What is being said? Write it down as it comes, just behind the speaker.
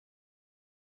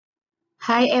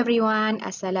Hi everyone,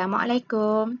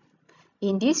 Assalamualaikum.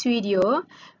 In this video,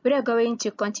 we are going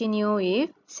to continue with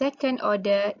second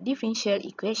order differential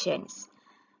equations.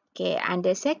 Okay,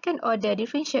 under second order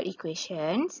differential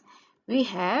equations, we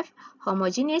have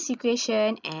homogeneous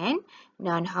equation and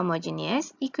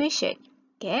non-homogeneous equation.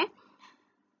 Okay,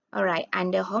 alright,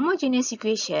 under homogeneous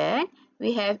equation,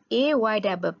 we have ay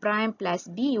double prime plus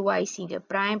by single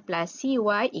prime plus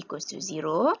cy equals to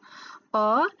 0,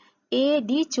 or a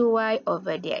d2y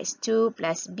over dx2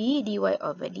 plus b dy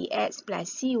over dx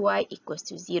plus cy equals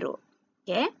to 0.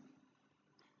 Okay?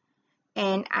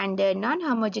 And under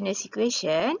non-homogeneous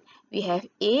equation, we have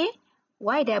a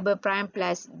y double prime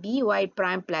plus by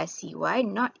prime plus cy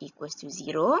not equals to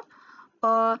 0,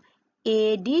 or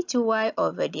a d2y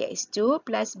over dx2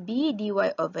 plus b dy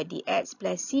over dx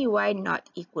plus cy not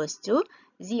equals to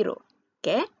 0.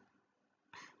 Okay?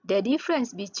 The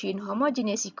difference between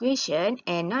homogeneous equation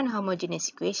and non-homogeneous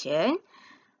equation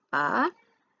are,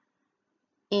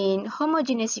 in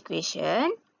homogeneous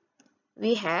equation,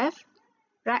 we have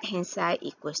right hand side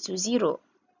equals to 0.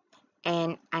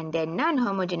 And under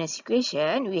non-homogeneous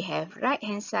equation, we have right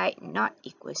hand side not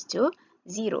equals to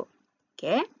 0.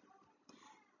 Okay?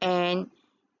 And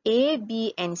A,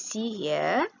 B, and C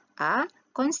here are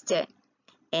constant.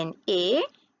 And A,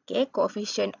 okay,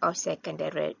 coefficient of second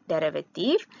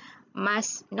derivative,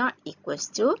 must not equals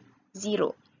to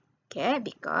 0. Okay,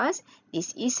 because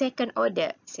this is second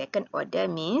order. Second order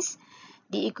means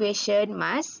the equation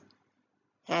must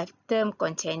have term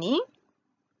containing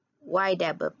y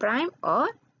double prime or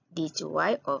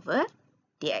d2y over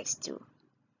dx2.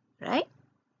 Right?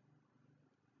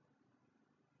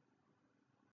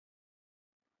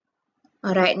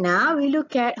 Alright, now we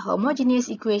look at homogeneous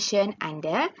equation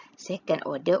under second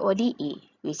order ODE,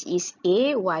 which is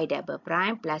ay double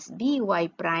prime plus by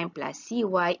prime plus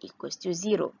cy equals to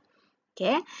 0.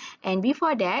 Okay, and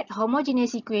before that,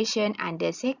 homogeneous equation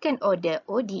under second order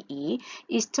ODE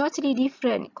is totally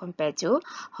different compared to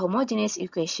homogeneous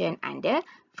equation under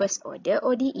first order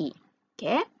ODE.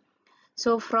 Okay,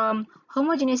 so from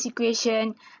homogeneous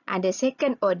equation under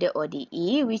second order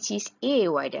ODE, which is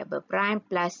ay double prime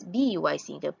plus by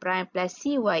single prime plus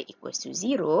cy equals to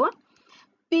 0,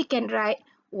 we can write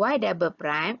y double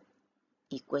prime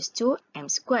equals to m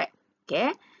squared.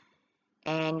 Okay,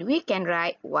 and we can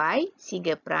write y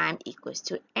single prime equals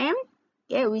to m,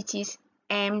 okay, which is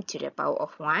m to the power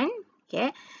of 1.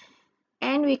 Okay,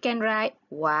 and we can write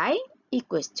y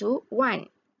equals to 1,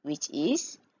 which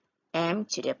is m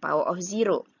to the power of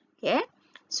 0. Okay,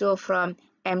 so from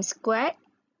m squared,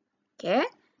 okay,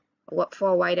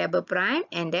 for y double prime,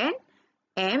 and then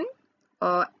m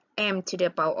or m to the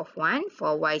power of 1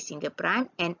 for y single prime,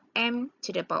 and m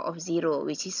to the power of 0,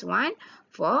 which is 1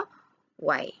 for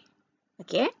y.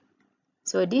 Okay,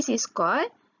 so this is called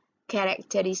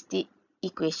characteristic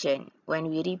equation when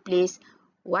we replace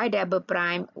y double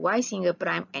prime, y single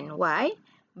prime, and y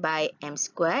by m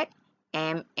squared,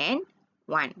 m, and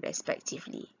 1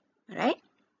 respectively. Alright?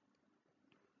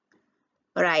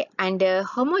 Alright, under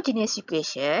homogeneous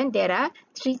equation, there are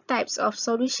three types of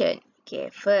solution. Okay,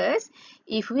 first,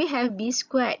 if we have b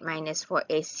squared minus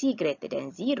 4ac greater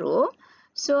than 0,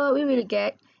 so we will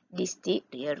get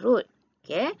distinct real root.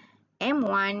 Okay,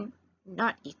 m1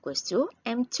 not equals to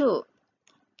m2.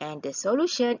 And the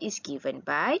solution is given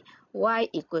by y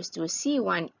equals to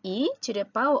c1e to the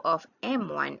power of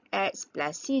m1x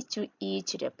plus c2e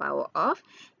to the power of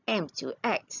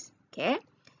m2x. Okay.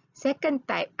 Second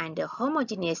type under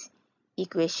homogeneous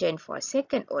equation for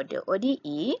second order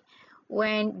ODE,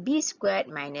 when b squared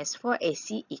minus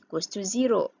 4ac equals to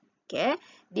 0. Okay.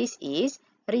 This is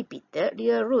repeated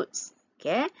real roots.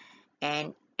 Okay.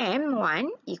 And m1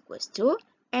 equals to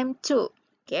m2.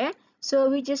 Okay. So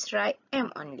we just write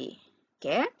m only.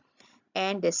 Okay.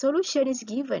 And the solution is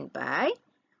given by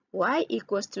y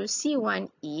equals to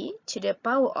c1e to the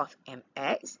power of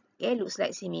mx. Okay. Looks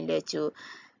like similar to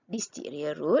distinct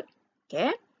real root.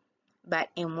 Okay. But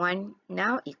m1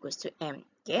 now equals to m.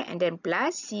 Okay. And then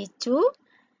plus c2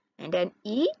 and then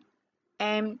e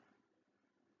mx.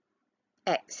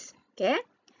 Okay.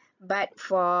 But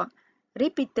for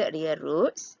repeated real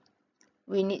roots,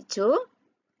 we need to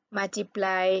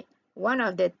multiply one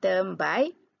of the term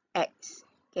by x.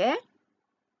 Okay.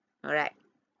 Alright.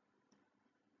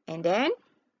 And then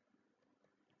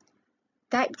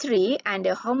type 3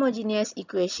 under homogeneous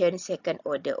equation second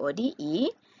order ODE,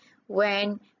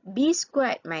 when b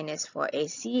squared minus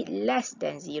 4ac less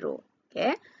than 0.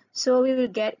 Okay. So we will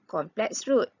get complex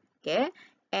root. Okay.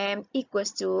 M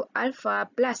equals to alpha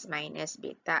plus minus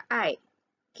beta I.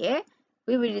 Okay.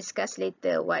 We will discuss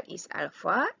later what is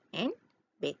alpha and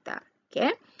beta.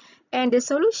 Okay. And the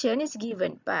solution is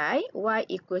given by y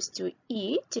equals to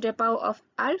e to the power of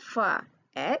alpha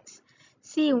x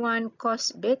c1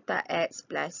 cos beta x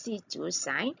plus c2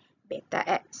 sin beta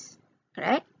x.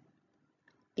 Right?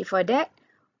 Before that,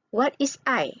 what is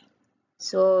I?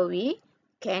 So we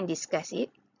can discuss it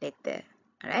later.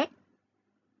 Alright?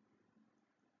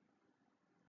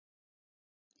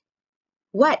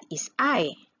 What is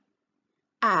I?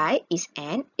 I is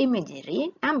an imaginary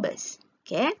numbers.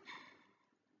 Okay?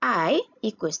 I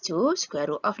equals to square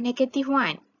root of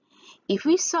 -1. If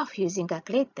we solve using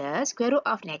calculator, square root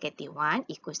of -1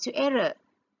 equals to error.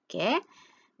 Okay?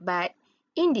 But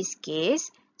in this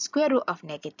case, square root of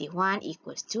 -1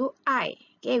 equals to I.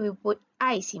 Okay? We put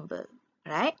I symbol.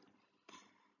 Right?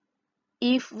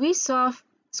 If we solve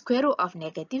square root of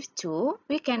 -2,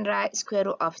 we can write square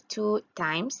root of 2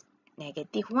 times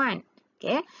 -1.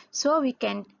 Okay, so we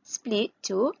can split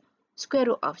to square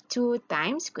root of 2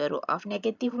 times square root of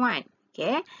 -1.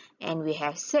 Okay, and we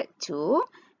have set 2,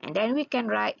 and then we can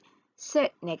write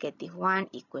set -1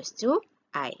 equals to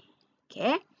I.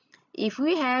 Okay, if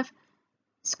we have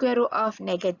square root of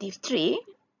 -3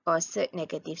 or set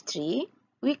 -3,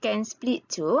 we can split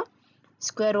to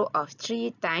square root of 3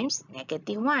 times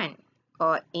 -1.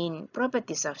 Or in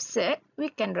properties of set, we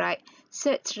can write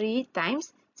set 3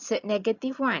 times set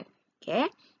 -1. Okay,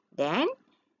 then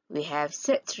we have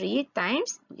set 3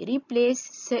 times, we replace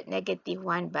set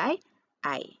 -1 by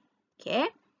I. Okay,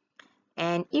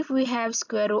 and if we have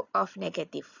square root of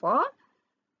 -4,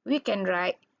 we can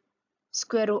write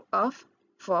square root of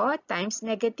 4 times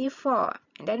 -4.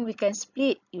 And then we can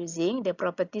split using the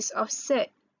properties of set.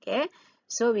 Okay,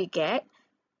 so we get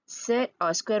set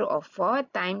or square root of 4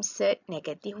 times set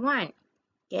 -1.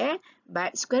 Okay,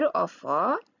 but square root of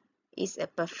 4 is a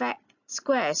perfect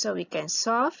square, so we can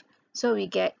solve. So we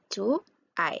get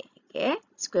 2i. Okay,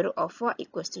 square root of 4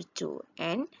 equals to 2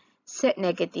 and set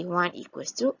 -1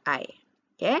 equals to I.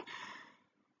 Okay,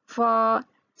 for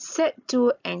set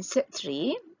 2 and set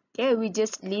 3, okay, we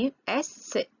just leave as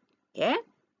set. Okay,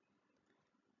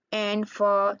 and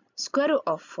for square root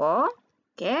of 4,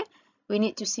 okay, we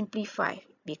need to simplify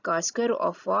because square root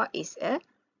of 4 is a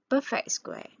perfect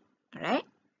square. Alright?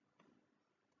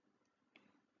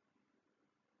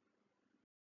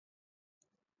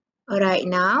 Alright,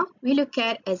 now we look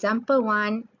at example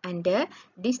 1 under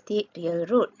distinct real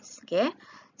roots. Okay,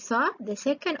 so the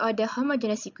second order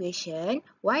homogeneous equation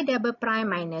y double prime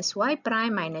minus y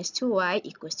prime minus 2y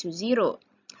equals to 0.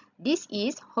 This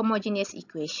is homogeneous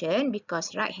equation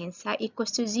because right hand side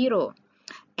equals to 0.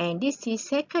 And this is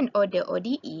second order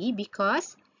ODE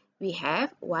because we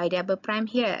have y double prime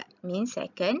here, means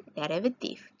second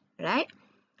derivative, right?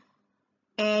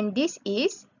 And this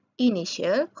is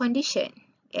initial condition.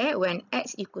 Okay, when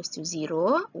x equals to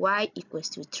 0, y equals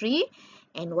to 3,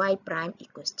 and y prime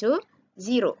equals to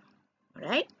 0.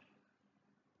 Right?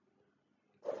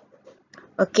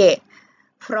 Okay,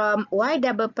 from y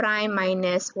double prime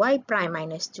minus y prime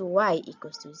minus 2y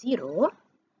equals to 0,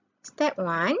 step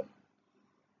 1,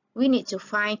 we need to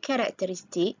find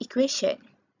characteristic equation.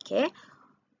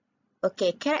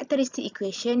 Okay, characteristic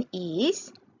equation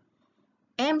is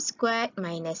m squared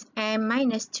minus m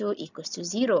minus 2 equals to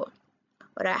 0.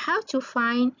 Alright, how to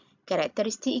find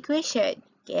characteristic equation?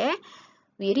 Okay,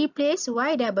 we replace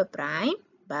y double prime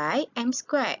by m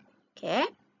squared. Okay,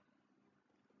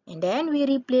 and then we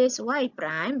replace y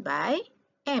prime by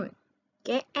m.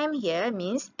 Okay, m here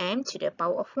means m to the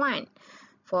power of 1.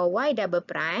 For y double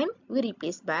prime, we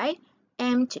replace by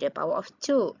m to the power of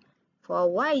 2. For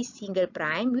y single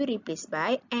prime, we replace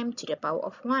by m to the power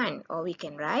of 1. Or we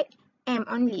can write m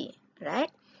only, right?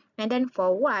 And then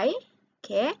for y,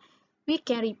 okay, we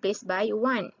can replace by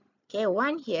 1. Okay,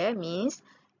 1 here means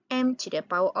m to the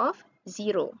power of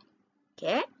 0.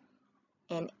 Okay,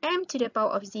 and m to the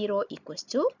power of 0 equals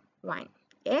to 1.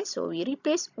 Okay, so we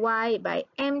replace y by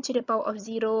m to the power of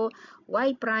 0,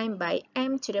 y prime by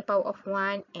m to the power of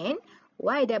 1, and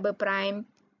y double prime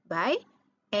by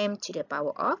m to the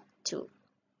power of 2.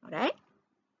 Alright?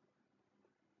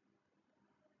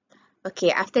 Okay,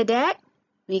 after that,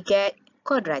 we get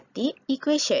quadratic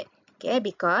equation. Okay,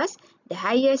 because the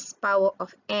highest power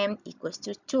of m equals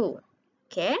to 2.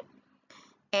 Okay,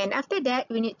 and after that,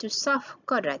 we need to solve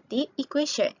quadratic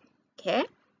equation. Okay.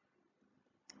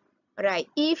 Alright,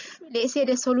 if let's say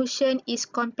the solution is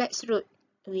complex root,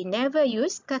 we never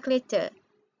use calculator.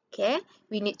 Okay,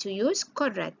 we need to use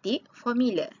quadratic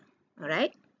formula.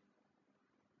 Alright.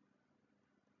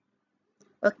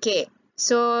 Okay,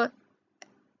 so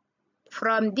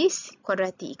from this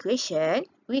quadratic equation,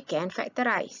 we can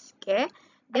factorize. Okay,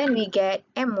 then we get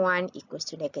m1 equals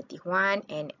to -1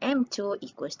 and m2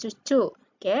 equals to 2.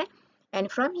 Okay,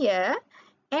 And from here,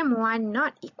 M1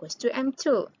 not equals to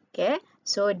M2. Okay,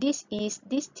 so this is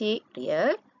distinct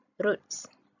real roots.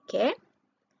 Okay,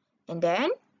 and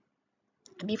then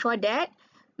before that,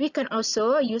 we can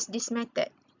also use this method,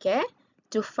 okay,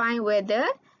 to find whether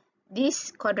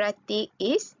this quadratic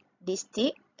is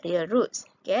distinct real roots.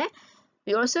 Okay,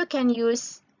 we also can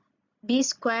use b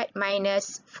squared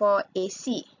minus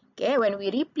 4ac. Okay, when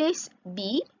we replace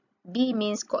b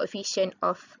means coefficient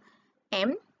of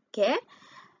m, okay,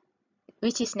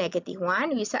 which is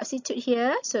 -1. We substitute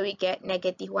here, so we get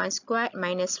 -1 squared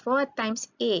minus 4 times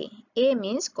a. A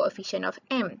means coefficient of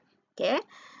m, okay,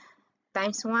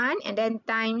 times 1 and then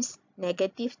times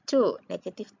 -2.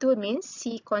 -2 means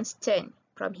c constant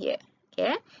from here,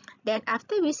 okay. Then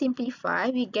after we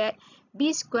simplify, we get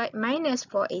b squared minus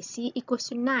 4ac equals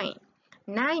to 9.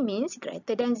 9 means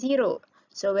greater than 0.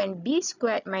 So when b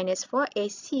squared minus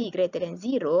 4ac greater than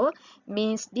 0,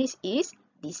 means this is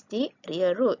distinct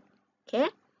real root, okay.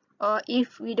 Or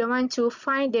if we don't want to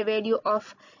find the value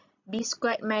of b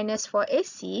squared minus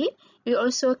 4ac, we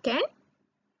also can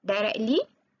directly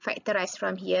factorize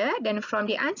from here. Then from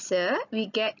the answer, we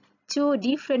get two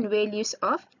different values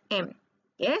of m.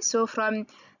 Okay, so from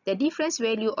the difference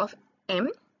value of m,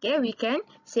 okay, we can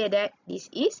say that this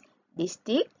is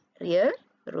distinct real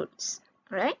roots,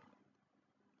 right?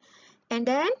 And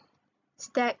then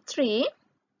step 3,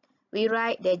 we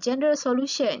write the general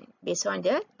solution based on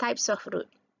the types of root.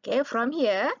 Okay, from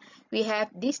here we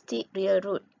have distinct real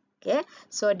root. Okay,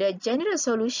 so the general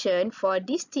solution for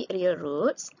distinct real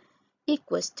roots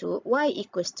equals to y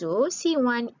equals to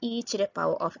c1e to the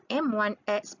power of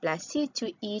m1x plus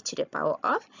c2e to the power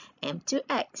of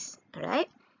m2x. Alright.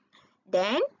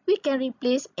 Then we can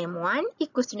replace m1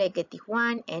 equals to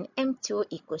 -1 and m2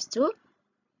 equals to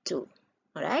 2.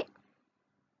 Alright.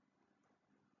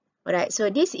 Alright, so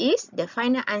this is the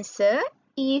final answer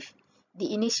if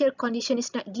the initial condition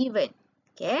is not given.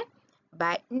 Okay.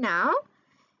 But now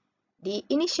the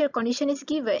initial condition is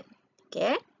given.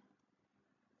 Okay.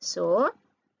 So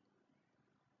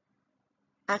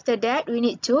after that, we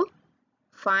need to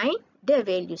find the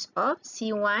values of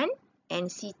C1 and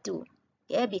C2.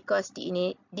 Okay, because the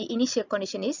initial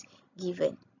condition is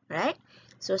given, right?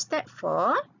 So step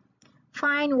 4,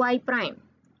 find y prime.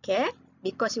 Okay,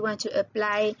 because we want to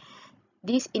apply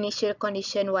this initial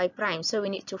condition y prime, so we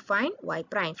need to find y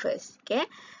prime first. Okay,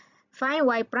 find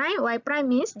y prime. Y prime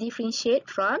means differentiate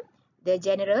from the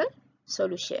general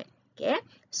solution. Okay,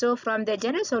 so from the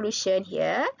general solution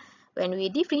here, when we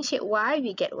differentiate y,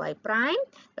 we get y prime.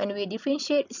 When we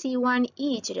differentiate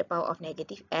c1e to the power of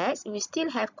 -x, we still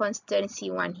have constant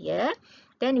c1 here.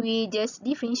 Then we just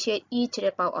differentiate e to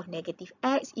the power of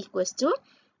 -x equals to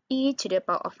e to the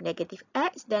power of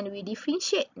 -x. Then we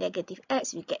differentiate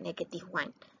 -x, we get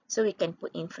 -1. So we can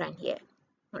put in front here.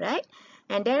 Alright.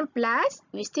 And then plus,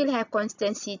 we still have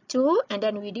constant c2. And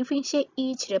then we differentiate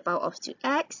e to the power of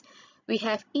 2x. We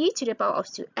have e to the power of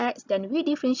 2x, then we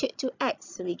differentiate 2x,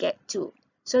 so we get 2.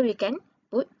 So we can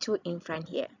put 2 in front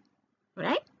here,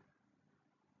 right?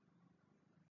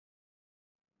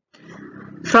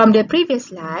 From the previous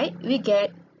slide, we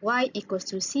get y equals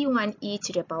to c1e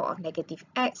to the power of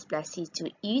 -x plus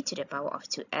c2e to the power of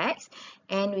 2x,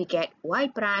 and we get y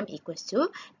prime equals to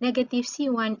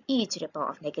 -c1e to the power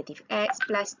of -x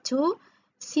plus 2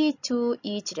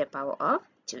 c2e to the power of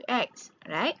 2x,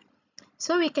 right?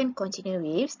 So we can continue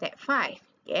with step 5.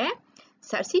 Okay?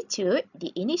 Substitute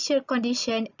the initial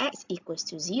condition x equals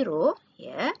to 0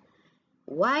 here,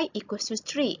 y equals to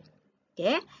 3,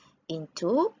 okay,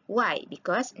 into y,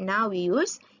 because now we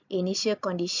use initial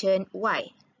condition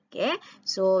y. Okay?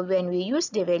 So when we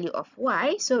use the value of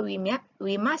y, so we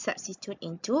must substitute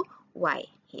into y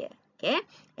here. Okay?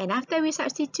 And after we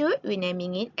substitute, we're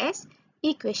naming it as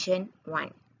equation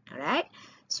 1. Alright?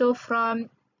 So from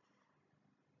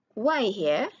y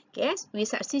here, okay, we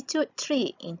substitute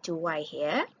 3 into y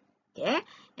here, okay,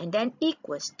 and then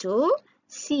equals to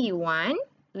c1,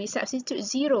 we substitute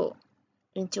 0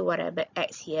 into whatever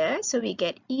x here, so we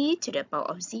get e to the power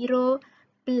of 0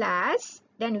 plus,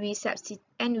 then we substitute,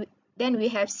 and then we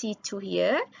have c2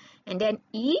 here, and then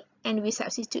e, and we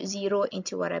substitute 0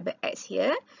 into whatever x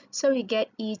here, so we get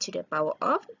e to the power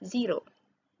of 0,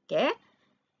 okay,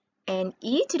 and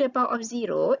e to the power of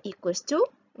 0 equals to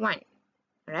 1.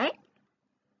 Right?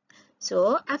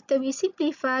 So after we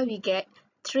simplify, we get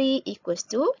 3 equals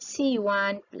to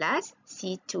C1 plus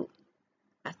C2.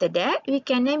 After that, we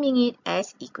can naming it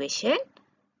as equation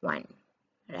 1.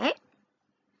 Right?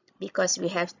 Because we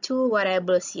have two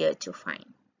variables here to find.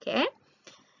 Okay?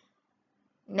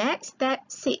 Next, step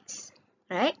 6.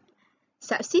 Right?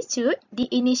 Substitute the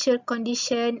initial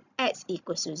condition x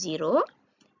equals to 0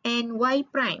 and y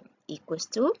prime equals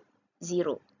to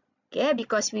 0. Okay,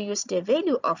 because we use the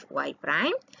value of y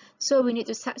prime, so we need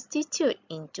to substitute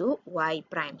into y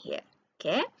prime here.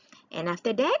 Okay, and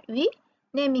after that, we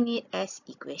naming it as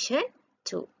equation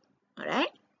 2.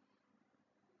 Alright.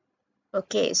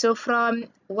 Okay, so from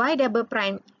y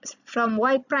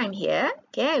prime here,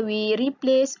 okay, we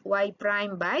replace y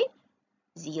prime by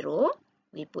 0.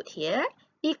 We put here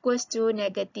equals to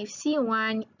negative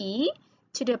C1 e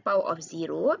to the power of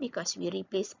 0 because we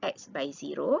replace x by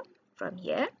 0 from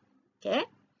here. Okay,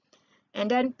 and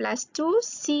then plus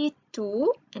 2c2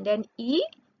 and then e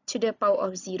to the power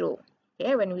of 0.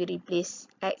 Okay, when we replace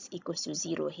x equals to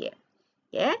 0 here.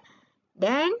 Okay,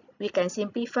 then we can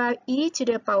simplify e to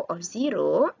the power of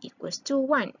 0 equals to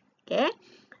 1. Okay,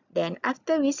 then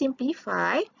after we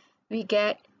simplify, we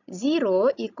get 0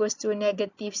 equals to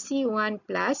negative C1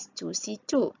 plus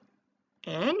 2C2.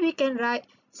 And we can write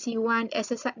C1 as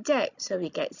a subject. So we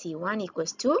get C1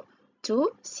 equals to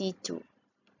 2C2.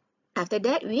 After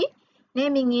that, we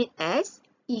naming it as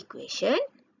equation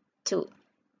 2.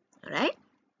 Alright.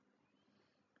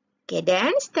 Okay,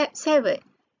 then step 7.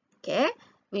 Okay,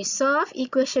 we solve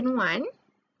equation 1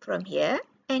 from here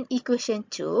and equation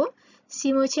 2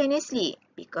 simultaneously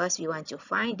because we want to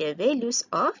find the values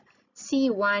of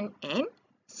C1 and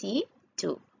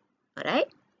C2. Alright.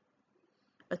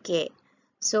 Okay,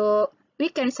 so we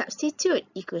can substitute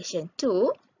equation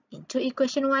 2 into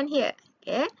equation 1 here.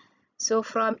 Okay, so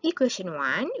from equation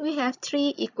 1, we have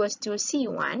 3 equals to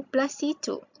C1 plus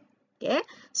C2. Okay,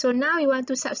 so now we want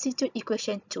to substitute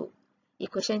equation 2.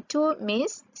 Equation 2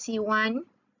 means C1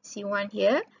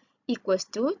 here equals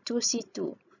to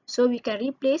 2C2. So we can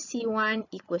replace C1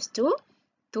 equals to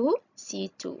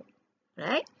 2C2.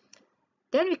 Right?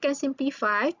 Then we can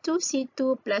simplify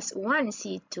 2C2 plus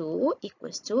 1C2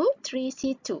 equals to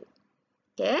 3C2.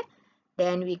 Okay?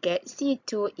 Then we get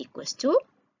C2 equals to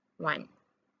 1.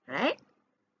 Right?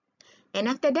 And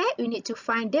after that, we need to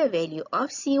find the value of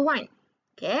C1.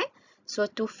 Okay? So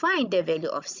to find the value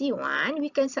of C1, we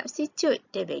can substitute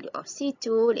the value of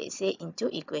C2, let's say, into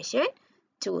equation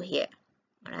 2 here.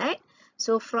 Alright?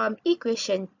 So from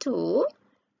equation 2,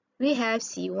 we have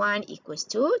C1 equals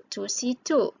to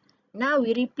 2C2. Now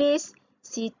we replace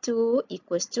C2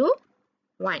 equals to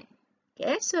 1.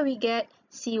 Okay, so we get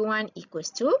C1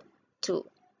 equals to 2.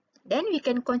 Then we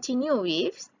can continue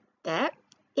with step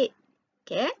 8.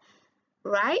 Okay,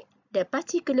 write the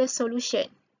particular solution.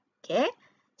 Okay,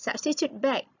 substitute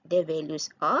back the values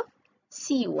of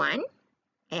C1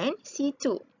 and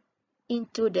C2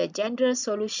 into the general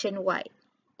solution y.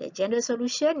 The general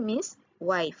solution means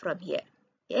y from here.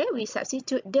 Okay, we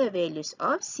substitute the values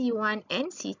of C1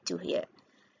 and C2 here.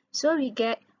 So we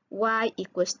get y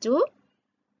equals to,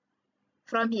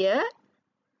 from here,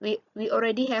 we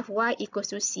already have y equals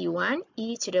to C1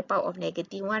 e to the power of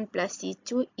negative 1 plus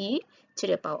C2 e to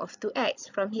the power of 2x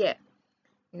from here.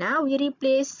 Now we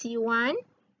replace C1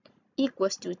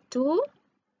 equals to 2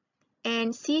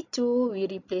 and C2 we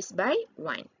replace by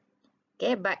 1.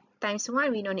 Okay, but times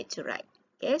 1 we no need to write.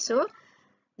 Okay, so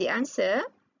the answer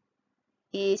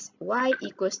is y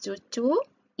equals to 2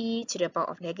 e to the power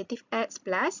of negative x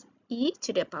plus e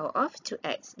to the power of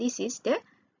 2x. This is the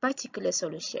particular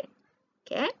solution.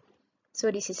 Okay,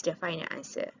 so this is the final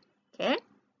answer. Okay,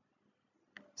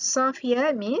 solve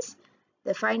here means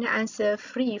the final answer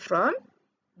free from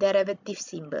derivative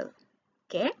symbol.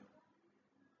 Okay,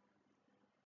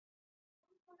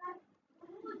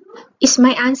 is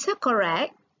my answer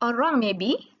correct or wrong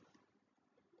maybe?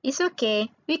 It's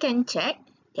okay, we can check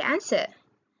the answer.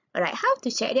 Alright, how to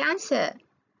check the answer?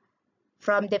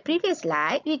 From the previous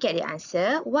slide, we get the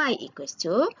answer y equals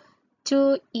to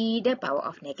 2e to the power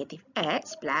of negative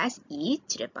x plus e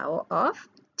to the power of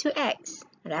 2x.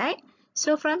 Right?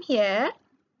 So from here,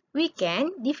 we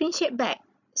can differentiate back.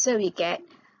 So we get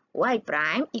y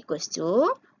prime equals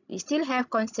to, we still have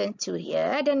constant 2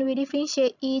 here, then we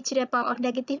differentiate e to the power of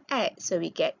negative x. So we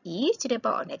get e to the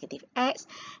power of negative x,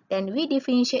 then we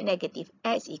differentiate negative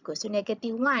x equals to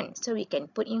negative 1. So we can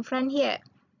put in front here.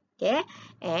 Okay,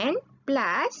 and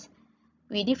plus,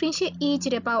 we differentiate e to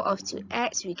the power of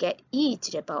 2x, we get e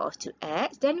to the power of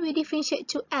 2x, then we differentiate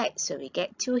 2x, so we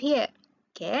get 2 here.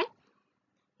 Okay,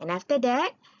 and after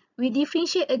that, we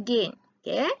differentiate again.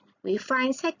 Okay, we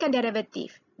find second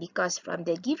derivative because from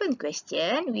the given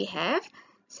question, we have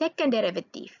second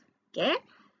derivative. Okay,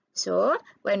 so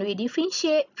when we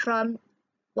differentiate from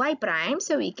y prime,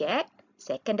 so we get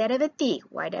second derivative,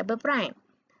 y double prime.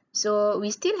 So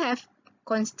we still have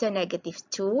constant negative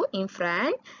 2 in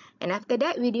front, and after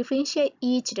that we differentiate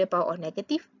e to the power of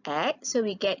negative x, so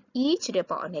we get e to the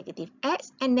power of negative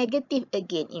x and negative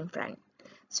again in front.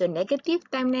 So negative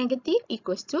times negative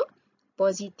equals to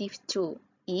positive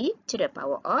 2e to the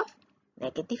power of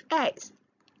negative x.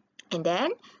 And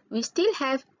then we still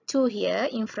have 2 here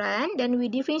in front. Then we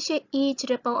differentiate e to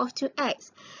the power of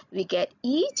 2x. We get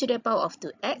e to the power of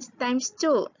 2x times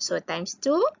 2. So times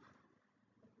 2.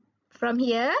 From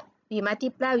here, we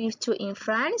multiply with 2 in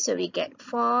front. So we get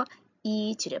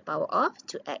 4e to the power of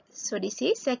 2x. So this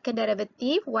is second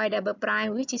derivative y double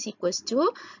prime, which is equals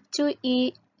to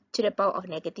 2e to the power of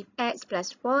negative x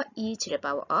plus 4e to the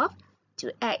power of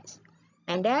 2x.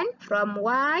 And then from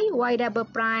y double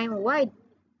prime, y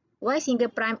single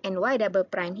prime and y double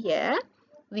prime here,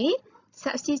 we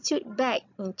substitute back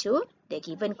into the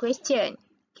given question.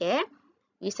 Okay,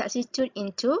 we substitute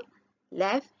into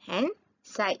left hand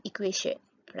side equation,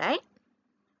 right?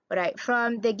 Alright,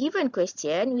 from the given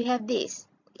question, we have this.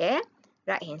 Okay,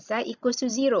 right hand side equals to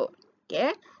 0.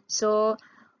 Okay, so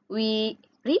we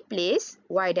replace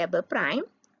y double prime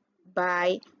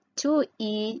by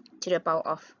 2e to the power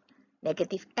of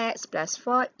negative x plus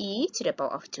 4e to the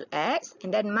power of 2x,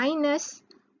 and then minus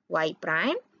y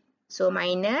prime. So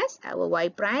minus our y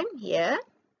prime here,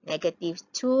 negative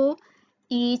 2e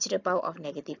to the power of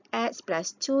negative x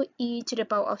plus 2e to the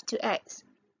power of 2x.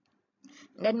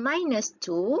 And then minus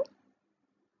 2y.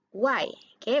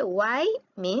 Okay, y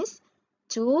means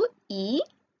 2e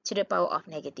to the power of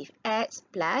negative x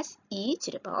plus e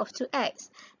to the power of 2x.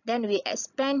 Then we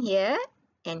expand here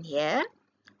and here.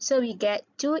 So we get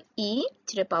 2e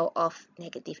to the power of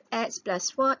negative x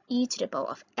plus 4e to the power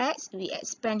of x. We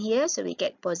expand here, so we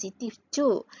get positive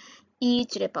 2e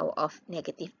to the power of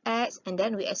negative x. And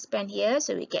then we expand here,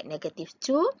 so we get negative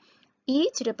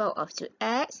 2e to the power of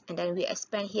 2x. And then we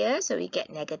expand here, so we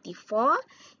get negative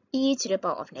 4e to the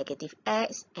power of negative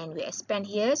x. And we expand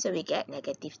here, so we get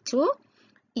negative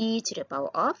 2e to the power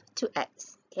of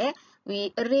 2x. Okay,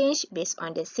 we arrange based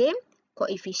on the same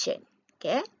coefficient.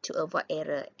 Okay, to avoid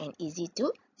error and easy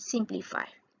to simplify.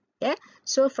 Okay,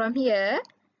 so from here,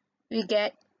 we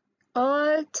get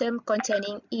all term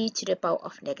containing e to the power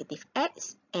of negative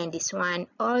x, and this one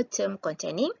all term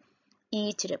containing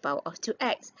e to the power of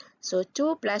 2x. So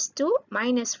 2 plus 2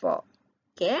 minus 4,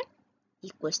 okay,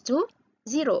 equals to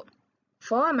 0.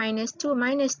 4 minus 2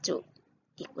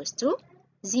 equals to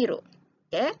 0.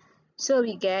 Okay, so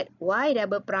we get y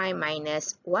double prime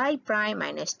minus y prime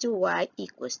minus 2y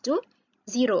equals to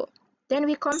 0. Then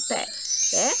we compare.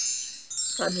 Okay,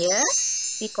 from here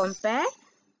we compare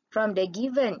from the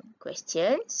given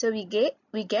question. So we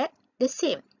get the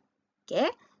same. Okay,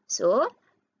 so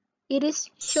it is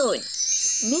shown.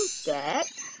 Means that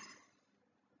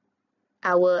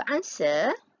our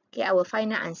answer, okay, our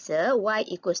final answer, y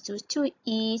equals to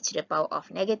 2e to the power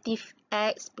of negative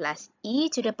x plus e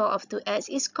to the power of 2x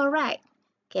is correct.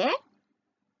 Okay,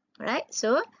 right?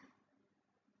 So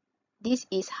this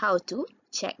is how to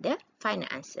check the final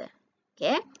answer.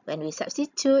 Okay, when we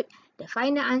substitute the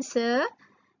final answer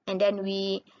and then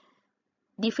we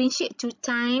differentiate 2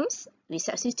 times, we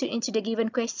substitute into the given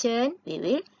question, we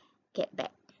will get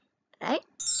back, right?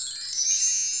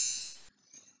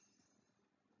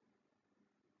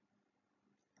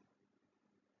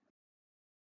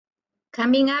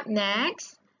 Coming up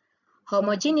next,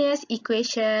 homogeneous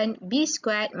equation b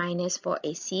squared minus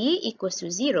 4ac equals to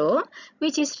 0,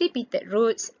 which is repeated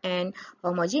roots, and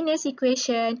homogeneous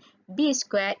equation b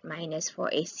squared minus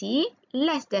 4ac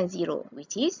less than 0,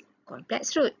 which is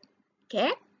complex root.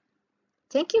 Okay?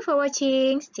 Thank you for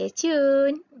watching. Stay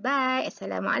tuned. Bye.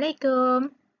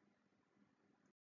 Assalamualaikum.